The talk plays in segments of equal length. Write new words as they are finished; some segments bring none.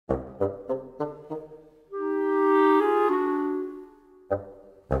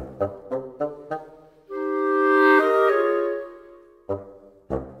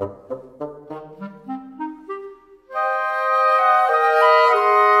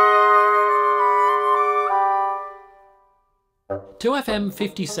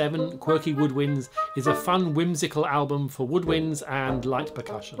2FM057 Quirky Woodwinds is a fun whimsical album for woodwinds and light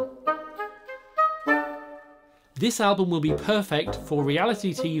percussion. This album will be perfect for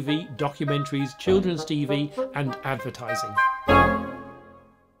reality TV, documentaries, children's TV and advertising.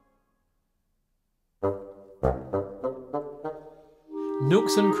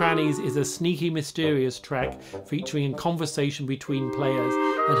 Nooks and Crannies is a sneaky, mysterious track featuring a conversation between players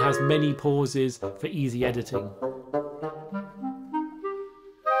and has many pauses for easy editing.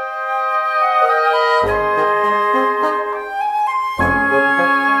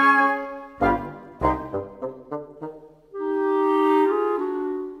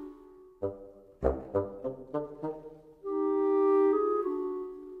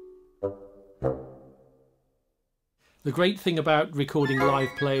 The great thing about recording live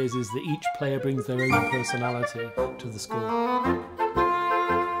players is that each player brings their own personality to the score.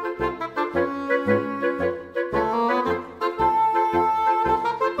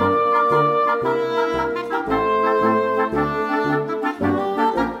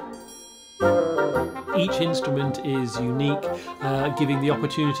 Each instrument is unique, giving the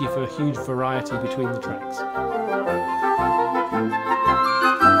opportunity for a huge variety between the tracks.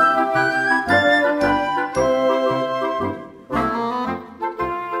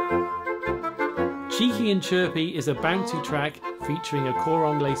 Cheeky and Chirpy is a bouncy track featuring a cor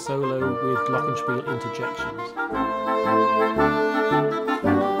anglais solo with glockenspiel interjections.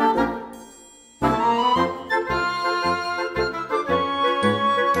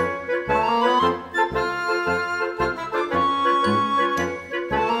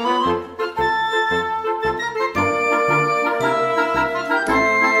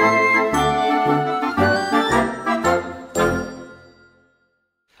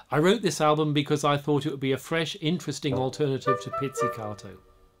 I wrote this album because I thought it would be a fresh, interesting alternative to pizzicato.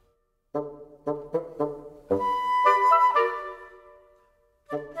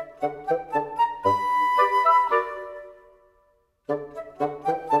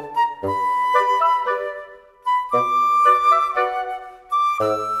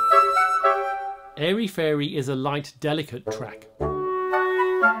 Airy Fairy is a light, delicate track.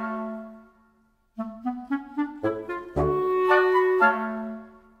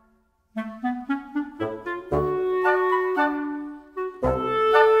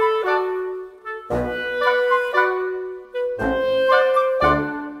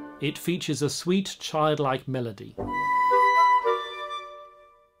 It features a sweet, childlike melody.